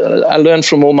learned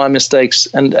from all my mistakes,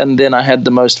 and then I had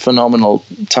the most phenomenal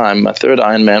time. My third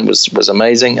Ironman was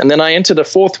amazing. And then I entered a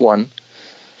fourth one,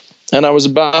 and I was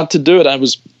about to do it. I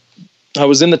was I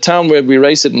was in the town where we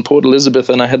race it in Port Elizabeth,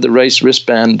 and I had the race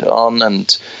wristband on,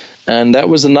 and that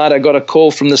was the night I got a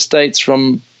call from the States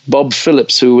from Bob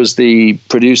Phillips, who was the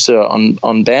producer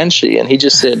on Banshee, and he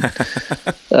just said,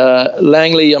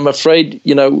 Langley, I'm afraid,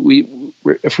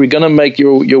 if we're going to make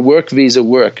your work visa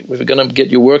work, if we're going to get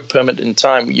your work permit in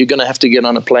time, you're going to have to get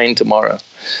on a plane tomorrow.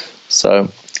 So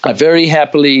I very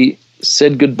happily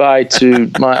said goodbye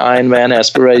to my Ironman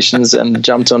aspirations and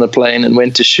jumped on a plane and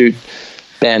went to shoot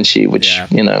Banshee, which,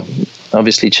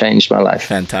 obviously changed my life.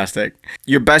 Fantastic.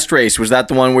 Your best race, was that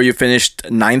the one where you finished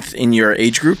 9th in your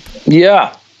age group?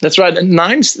 Yeah, that's right. And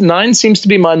nine seems to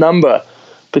be my number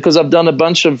because I've done a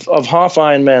bunch of half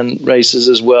Ironman races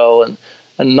as well.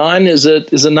 And 9 is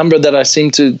a number that I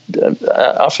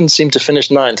often seem to finish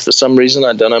 9th for some reason.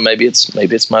 I don't know. Maybe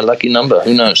it's my lucky number.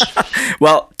 Who knows?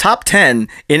 Well, top 10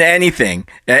 in anything,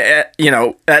 that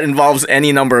involves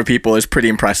any number of people is pretty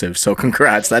impressive. So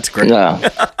congrats. That's great. Yeah.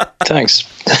 Thanks.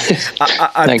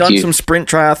 I've done some sprint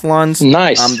triathlons.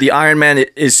 Nice. The Ironman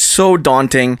is so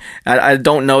daunting. I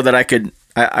don't know that I could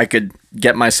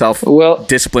get myself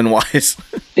discipline-wise.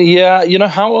 Yeah,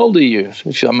 how old are you,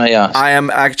 if I may ask? I am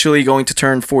actually going to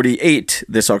turn 48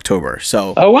 this October.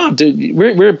 So. Oh wow, dude,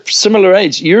 we're similar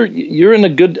age. You're in a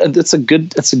good. It's a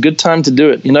good time to do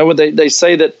it. You know what they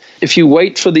say that if you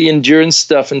wait for the endurance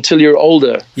stuff until you're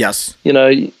older. Yes.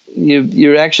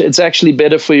 It's actually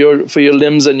better for your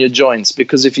limbs and your joints,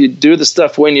 because if you do the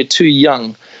stuff when you're too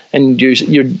young and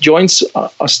your joints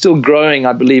are still growing,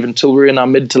 I believe, until we're in our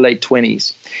mid to late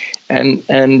 20s.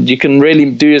 And you can really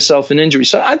do yourself an injury.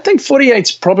 So I think 48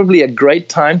 is probably a great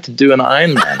time to do an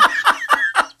Ironman.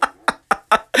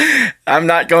 I'm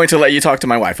not going to let you talk to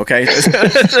my wife, okay?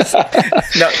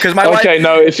 No, because my wife. Okay,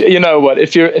 no.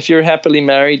 If you're happily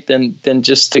married, then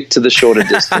just stick to the shorter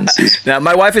distances. Now,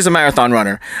 my wife is a marathon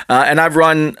runner, and I've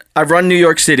run New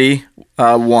York City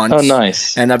once. Oh,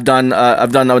 nice. And I've done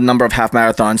a number of half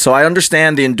marathons, so I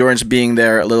understand the endurance being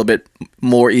there a little bit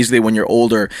more easily when you're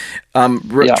older.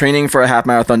 Training for a half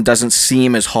marathon doesn't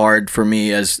seem as hard for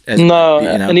me as no,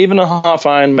 and even a half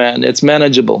Ironman, it's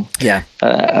manageable. Yeah,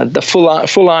 the full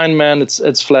Ironman,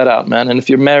 it's flat out, man. And if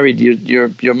you're married,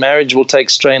 your marriage will take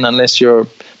strain unless your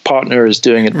partner is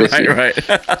doing it with you. Right.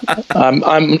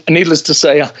 I'm needless to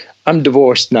say, I'm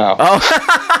divorced now. Oh.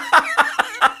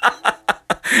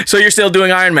 So you're still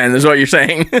doing Ironman, is what you're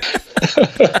saying?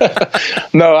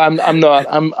 No, I'm not.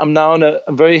 I'm now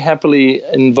very happily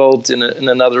involved in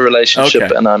another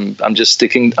relationship, and I'm just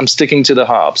sticking to the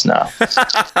halves now.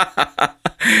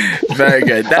 Very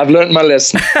good. I've learned my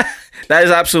lesson. That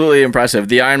is absolutely impressive.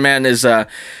 The Ironman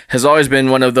has always been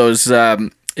one of those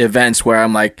events where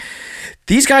I'm like,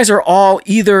 these guys are all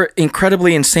either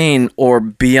incredibly insane or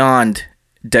beyond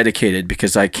dedicated,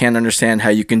 because I can't understand how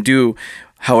you can do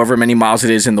however many miles it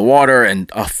is in the water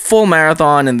and a full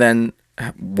marathon, and then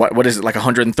what is it, like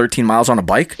 113 miles on a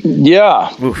bike?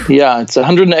 Yeah. Oof. Yeah, it's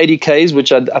 180 Ks,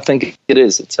 which I think it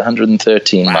is. It's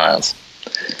 113 miles.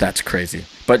 That's crazy,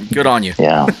 but good on you.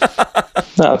 Yeah.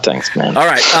 No, thanks, man. All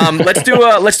right, let's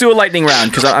do a lightning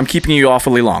round, because I'm keeping you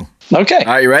awfully long. Okay.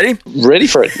 Are you ready? Ready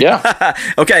for it, yeah.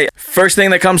 Okay, first thing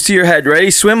that comes to your head.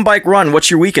 Ready? Swim, bike, run. What's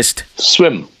your weakest?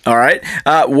 Swim. All right.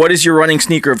 What is your running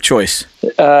sneaker of choice?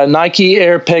 Nike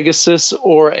Air Pegasus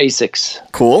or Asics.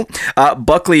 Cool.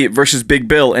 Buckley versus Big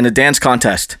Bill in a dance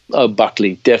contest. Oh,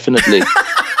 Buckley, definitely.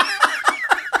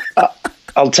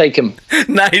 I'll take him.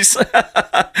 Nice.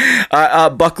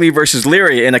 Buckley versus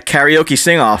Leary in a karaoke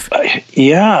sing-off.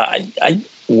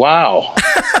 Wow.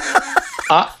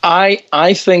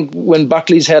 I think when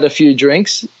Buckley's had a few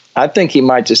drinks, I think he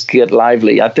might just get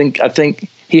lively. I think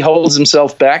he holds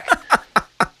himself back.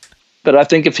 But I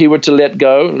think if he were to let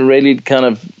go and really kind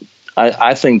of,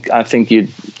 I think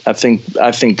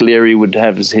Leary would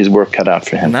have his work cut out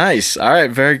for him. Nice. All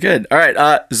right. Very good. All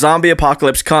right. Zombie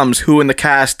apocalypse comes. Who in the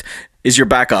cast is your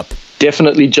backup?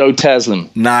 Definitely Joe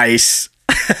Taslim. Nice.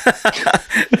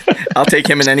 I'll take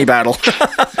him in any battle.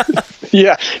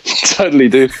 Yeah, totally,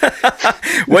 dude.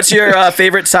 What's your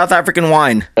favorite South African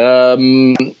wine?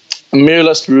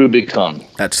 Mirlust Rubicon.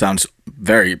 That sounds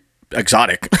very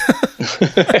exotic.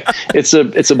 It's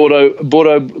a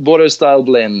Bordeaux style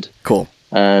blend. Cool.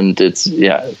 And it's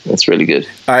really good.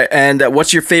 All right, and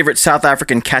what's your favorite South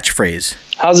African catchphrase?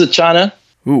 How's it, China?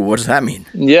 Ooh, what does that mean?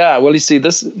 Yeah, well, you see,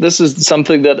 this is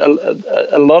something that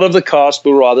a lot of the cast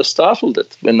were rather startled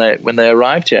at when they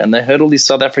arrived here, and they heard all these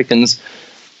South Africans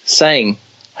saying,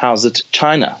 "How's it,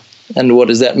 China?" And what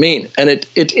does that mean? And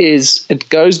it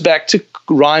goes back to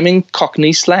rhyming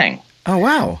Cockney slang. Oh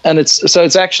wow! And it's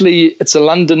a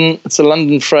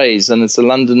London phrase, and it's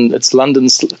London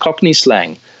Cockney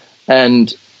slang,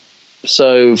 and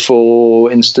So,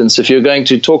 for instance, if you're going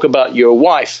to talk about your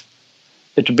wife,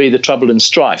 it would be the trouble and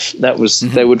strife. That was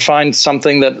they would find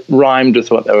something that rhymed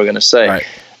with what they were going to say. Right.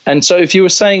 And so, if you were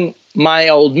saying my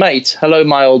old mate, hello,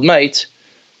 my old mate,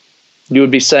 you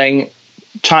would be saying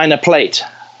China plate,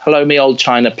 hello, me old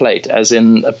China plate, as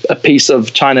in a piece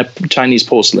of Chinese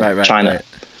porcelain, Right, China. right.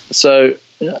 So,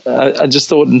 I just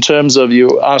thought, in terms of,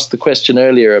 you asked the question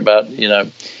earlier about,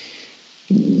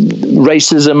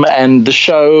 racism and the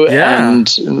show and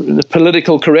the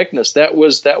political correctness. That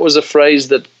was a phrase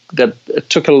that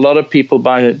took a lot of people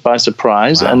by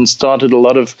surprise and started a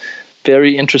lot of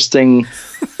very interesting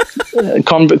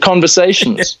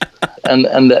conversations.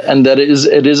 And that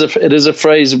it is a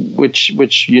phrase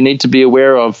which you need to be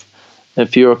aware of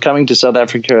if you're coming to South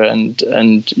Africa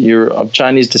and you're of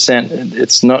Chinese descent.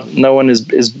 It's not, no one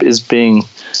is being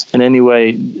in any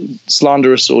way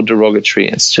slanderous or derogatory.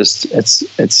 It's just I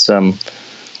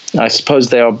suppose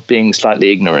they are being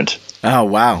slightly ignorant. Oh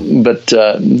wow! But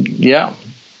yeah,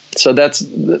 so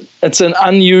it's an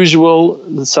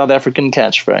unusual South African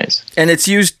catchphrase, And it's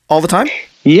used all the time?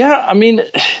 Yeah, I mean,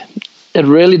 it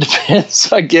really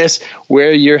depends, I guess,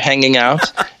 where you're hanging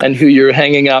out and who you're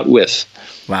hanging out with.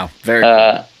 Wow, very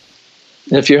cool.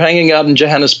 If you're hanging out in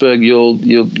Johannesburg, you'll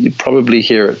probably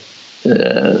hear it.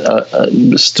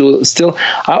 Still,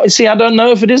 I don't know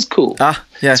if it is cool. Yeah.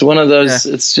 It's one of those.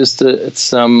 Yeah. It's just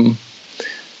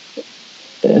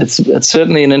it's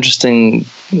certainly an interesting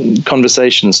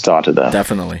conversation starter there.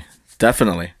 Definitely.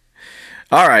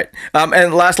 All right.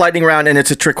 And last lightning round, and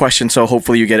it's a trick question, so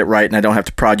hopefully you get it right and I don't have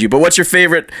to prod you. But what's your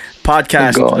favorite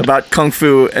podcast about Kung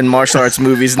Fu and martial arts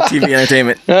movies and TV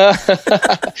entertainment?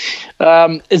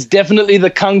 It's definitely the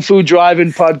Kung Fu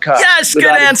Drive-In podcast. Yes, good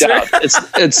answer.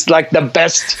 It's like the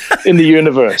best in the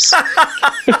universe.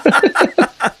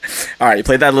 All right, you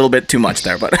played that a little bit too much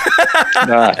there, but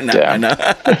I know.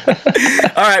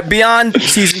 All right, beyond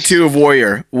season 2 of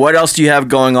Warrior, what else do you have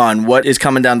going on? What is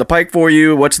coming down the pike for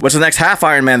you? What's the next half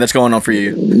Ironman that's going on for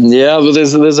you? Yeah, well,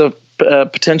 there's a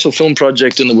potential film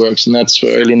project in the works, and that's for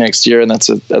early next year, and that's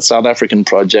a South African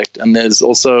project. And there's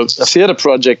also a theater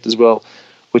project as well,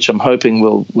 which I'm hoping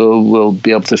we'll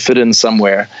be able to fit in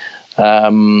somewhere.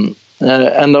 And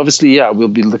obviously, we'll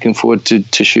be looking forward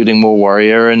to shooting more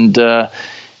Warrior. And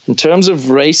in terms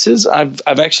of races, I've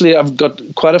got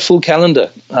quite a full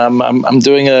calendar. I'm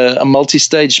doing a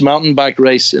multi-stage mountain bike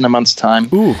race in a month's time.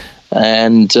 Ooh.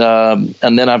 And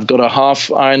then I've got a half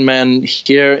Ironman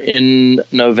here in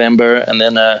November, and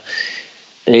then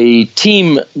a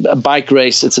team bike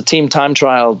race. It's a team time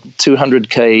trial,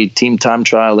 200K team time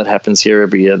trial that happens here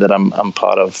every year that I'm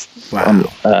part of. Wow.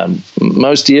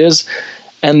 Most years.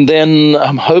 And then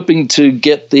I'm hoping to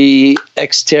get the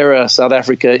Xterra South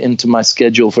Africa into my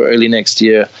schedule for early next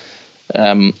year.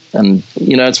 And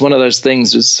it's one of those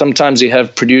things. Sometimes you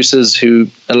have producers who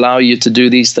allow you to do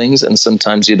these things, and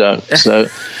sometimes you don't. So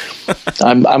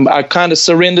I kind of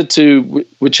surrender to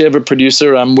whichever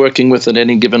producer I'm working with at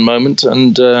any given moment,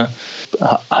 and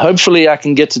hopefully I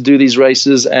can get to do these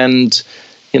races. And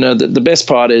the best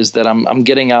part is that I'm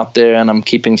getting out there and I'm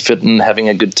keeping fit and having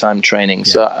a good time training. Yeah.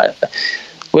 So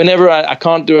whenever I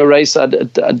can't do a race,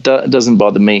 it doesn't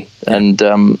bother me. And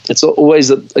it's always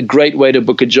a great way to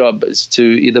book a job is to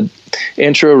either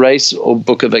enter a race or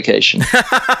book a vacation.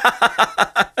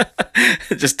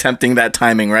 Just tempting that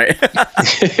timing, right?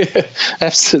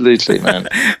 Absolutely, man.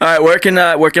 All right,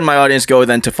 where can my audience go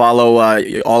then to follow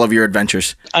all of your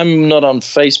adventures? I'm not on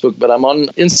Facebook, but I'm on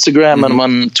Instagram and I'm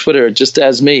on Twitter, just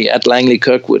as me, at Langley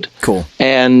Kirkwood. Cool.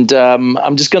 And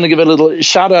I'm just going to give a little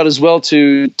shout out as well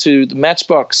to the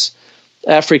Matchbox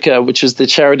Africa, which is the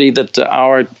charity that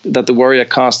the Warrior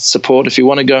Cast support. If you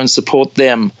want to go and support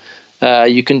them,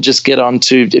 you can just get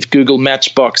if Google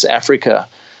Matchbox Africa.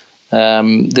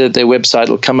 Their website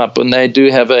will come up, and they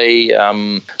do have a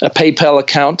PayPal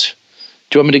account.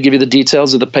 Do you want me to give you the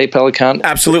details of the PayPal account?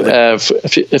 Absolutely.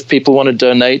 If people want to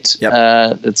donate,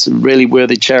 yep. It's a really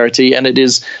worthy charity, and it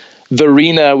is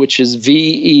Verena, which is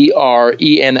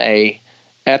VERENA,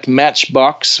 at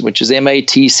Matchbox, which is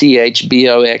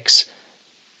MATCHBOX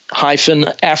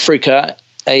 -Africa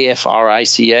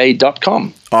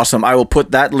AFRICA.com. Awesome. I will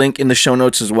put that link in the show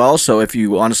notes as well. So if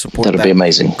you want to support that'd be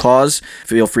amazing cause,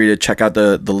 feel free to check out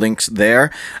the links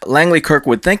there. Langley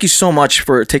Kirkwood, thank you so much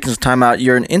for taking some time out.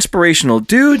 You're an inspirational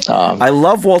dude. I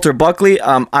love Walter Buckley.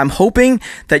 I'm hoping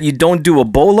that you don't do a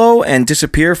bolo and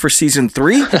disappear for season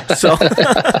 3. So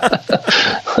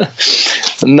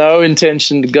no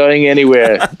intention of going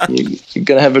anywhere. You're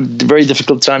going to have a very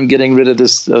difficult time getting rid of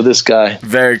this guy.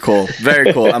 Very cool.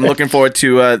 Very cool. I'm looking forward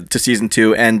to season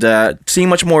 2 and seeing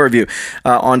much much more of you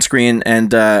on screen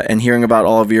and hearing about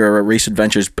all of your race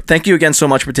adventures. But thank you again so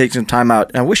much for taking some time out.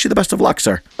 And I wish you the best of luck,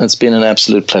 sir. It's been an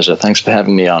absolute pleasure. Thanks for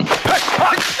having me on.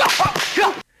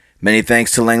 Many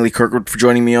thanks to Langley Kirkwood for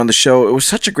joining me on the show. It was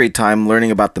such a great time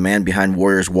learning about the man behind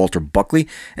Warriors, Walter Buckley,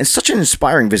 and such an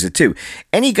inspiring visit too.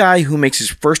 Any guy who makes his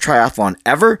first triathlon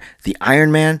ever, the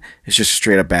Ironman, is just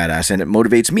straight up badass, and it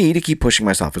motivates me to keep pushing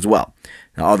myself as well.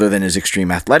 Now, other than his extreme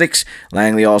athletics,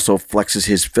 Langley also flexes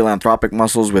his philanthropic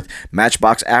muscles with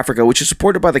Matchbox Africa, which is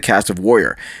supported by the cast of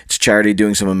Warrior. It's a charity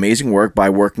doing some amazing work by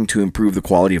working to improve the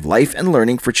quality of life and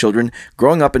learning for children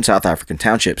growing up in South African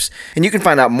townships. And you can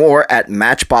find out more at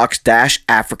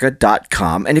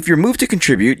matchbox-africa.com. And if you're moved to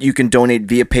contribute, you can donate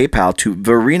via PayPal to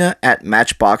Verena at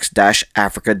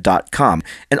matchbox-africa.com.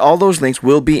 And all those links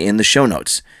will be in the show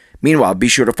notes. Meanwhile, be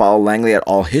sure to follow Langley at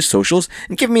all his socials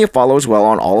and give me a follow as well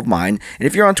on all of mine. And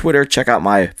if you're on Twitter, check out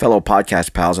my fellow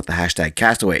podcast pals at the hashtag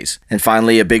Castaways. And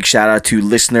finally, a big shout out to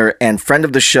listener and friend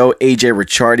of the show, AJ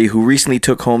Ricciardi, who recently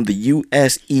took home the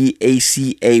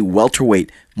USEACA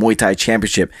Welterweight Muay Thai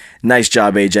Championship. Nice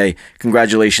job, AJ.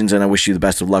 Congratulations, and I wish you the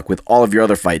best of luck with all of your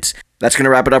other fights. That's going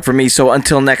to wrap it up for me. So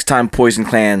until next time, Poison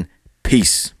Clan,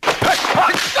 peace.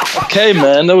 Okay,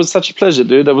 man, that was such a pleasure,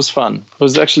 dude. That was fun. It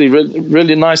was actually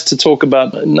really nice to talk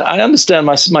about. I understand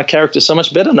my character so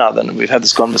much better now than we've had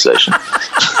this conversation.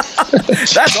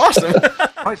 That's awesome.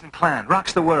 Poison Clan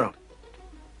rocks the world.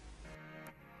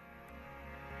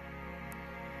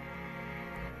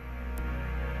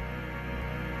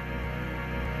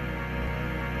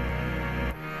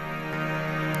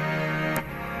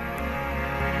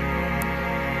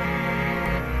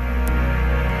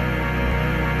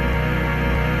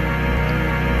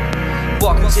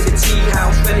 Walking to the tea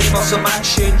house, ready for some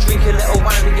action. Drink a little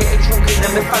wine, we're getting drunk and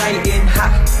then we're fighting.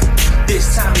 Ha!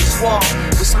 This time it's war.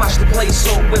 We smash the place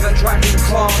up with a dragon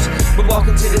claws. We're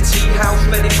walking to the tea house,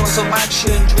 ready for some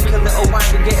action. Drink a little wine,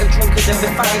 we're getting drunk and then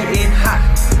we're fighting. Ha!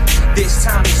 This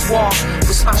time it's war.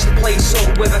 We smash the place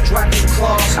up with a dragon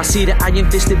claws. I see the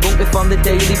iron-fisted monk from the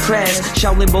daily prayers.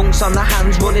 Shaolin monks on the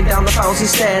hands running down the 1,000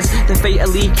 stairs. The fate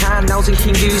of Lee Khan now's in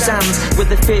King Yu's hands. With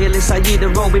the fearless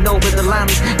Aida rolling over the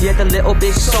land. Yeah, the little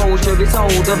big soldier is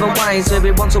older and wiser.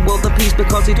 He wants a world of peace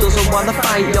because he doesn't want to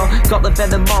fight, yo. Got the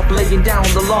venom mob laying down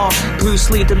the law. Bruce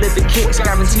Lee delivered kicks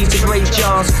guaranteed to break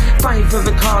jaws. Fight for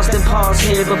the cause, then pause,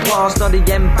 hear applause. Not the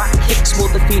end back kicks will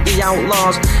defeat the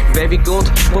outlaws. Very good,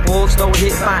 but balls don't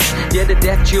hit back. Yeah, the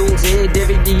death jewels here,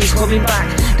 Derek Lee's coming back.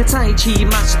 The Tai Chi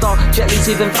master, Jet Li's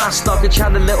even faster. Could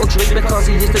chat a little drink because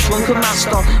he is the drunken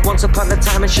master. Once upon a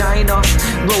time in China,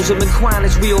 Rosamund Kwan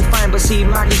is real fine, but see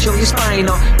Maggie show your spine.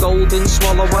 Golden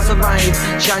Swallow has arrived.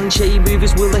 Shang-Chi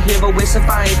movies, will the hero will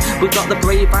survive? We got the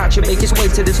brave archer make his way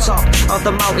to the top of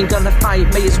the mountain, gonna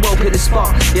fight, may as well pick the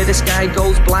spot. Yeah, the sky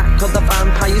goes black, cause the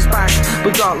vampire's back.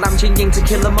 We got Lam Ching Ying to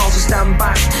kill them all, so stand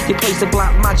back. He plays the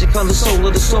black magic on the soul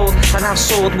of the sword, and our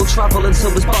sword will travel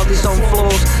until his body's on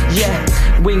floors. Yeah,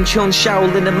 Wing Chun,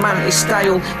 Shaolin and Mantis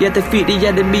style. Yeah, defeat the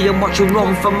enemy and watch him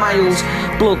run for miles.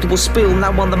 Blood will spill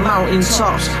now on the mountain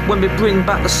tops when we bring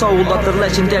back the soul of the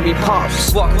legendary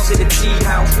Pops. Walking to the tea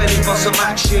house, ready for some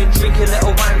action. Drink a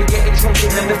little wine, we're getting drunk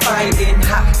and then we're fighting.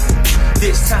 Ha!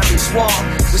 This time it's war.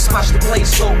 We smash the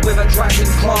place up with a dragon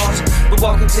claws. We're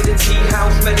walking to the tea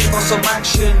house, ready for some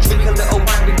action. Drink a little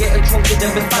wine, we're getting drunk and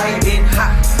then we're fighting.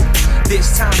 Ha!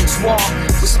 This time it's war.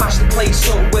 We smash the place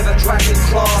up with a dragon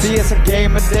claws. See, it's a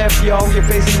game of death, yo. You're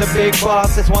facing the big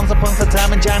boss. It's once upon a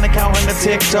time in China counting the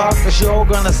TikTok. The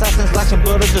Shogun assassins slashing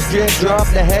blood or just drip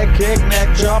drop. The head kick,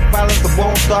 neck chop, violence that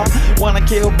won't stop. Wanna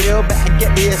kill Bill, better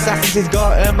get the assassins. He's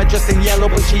got Irma just in yellow,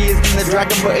 but she is in the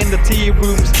dragon, but in the tea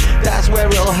rooms. That's where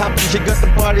it'll happen. She got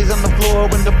the bodies on the floor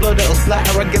when the blood it'll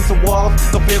splatter against the wall.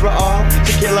 No fear at all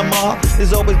to kill them all.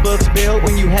 There's always blood spilled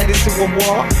when you head into a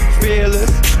war.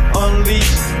 Fearless, unleashed.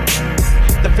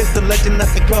 The fist of legend that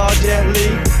they call Jet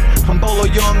Li. I'm Bolo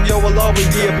Young, yo, will always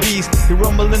be a beast. You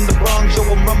rumble in the Bronx, yo,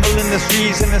 will rumble in the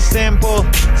streets. And it's simple,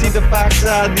 see the facts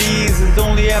are these. There's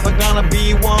only ever gonna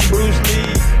be one Bruce Lee.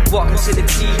 Walking to the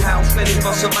tea house, ready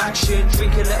for some action.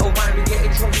 Drink a little wine, we're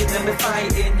getting drunk and then we're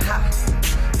fighting. Ha!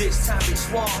 This time it's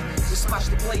war. We smash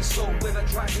the place up with a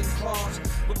dragon claws.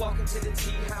 We're walking to the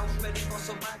tea house, ready for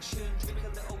some action. Drink a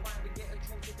little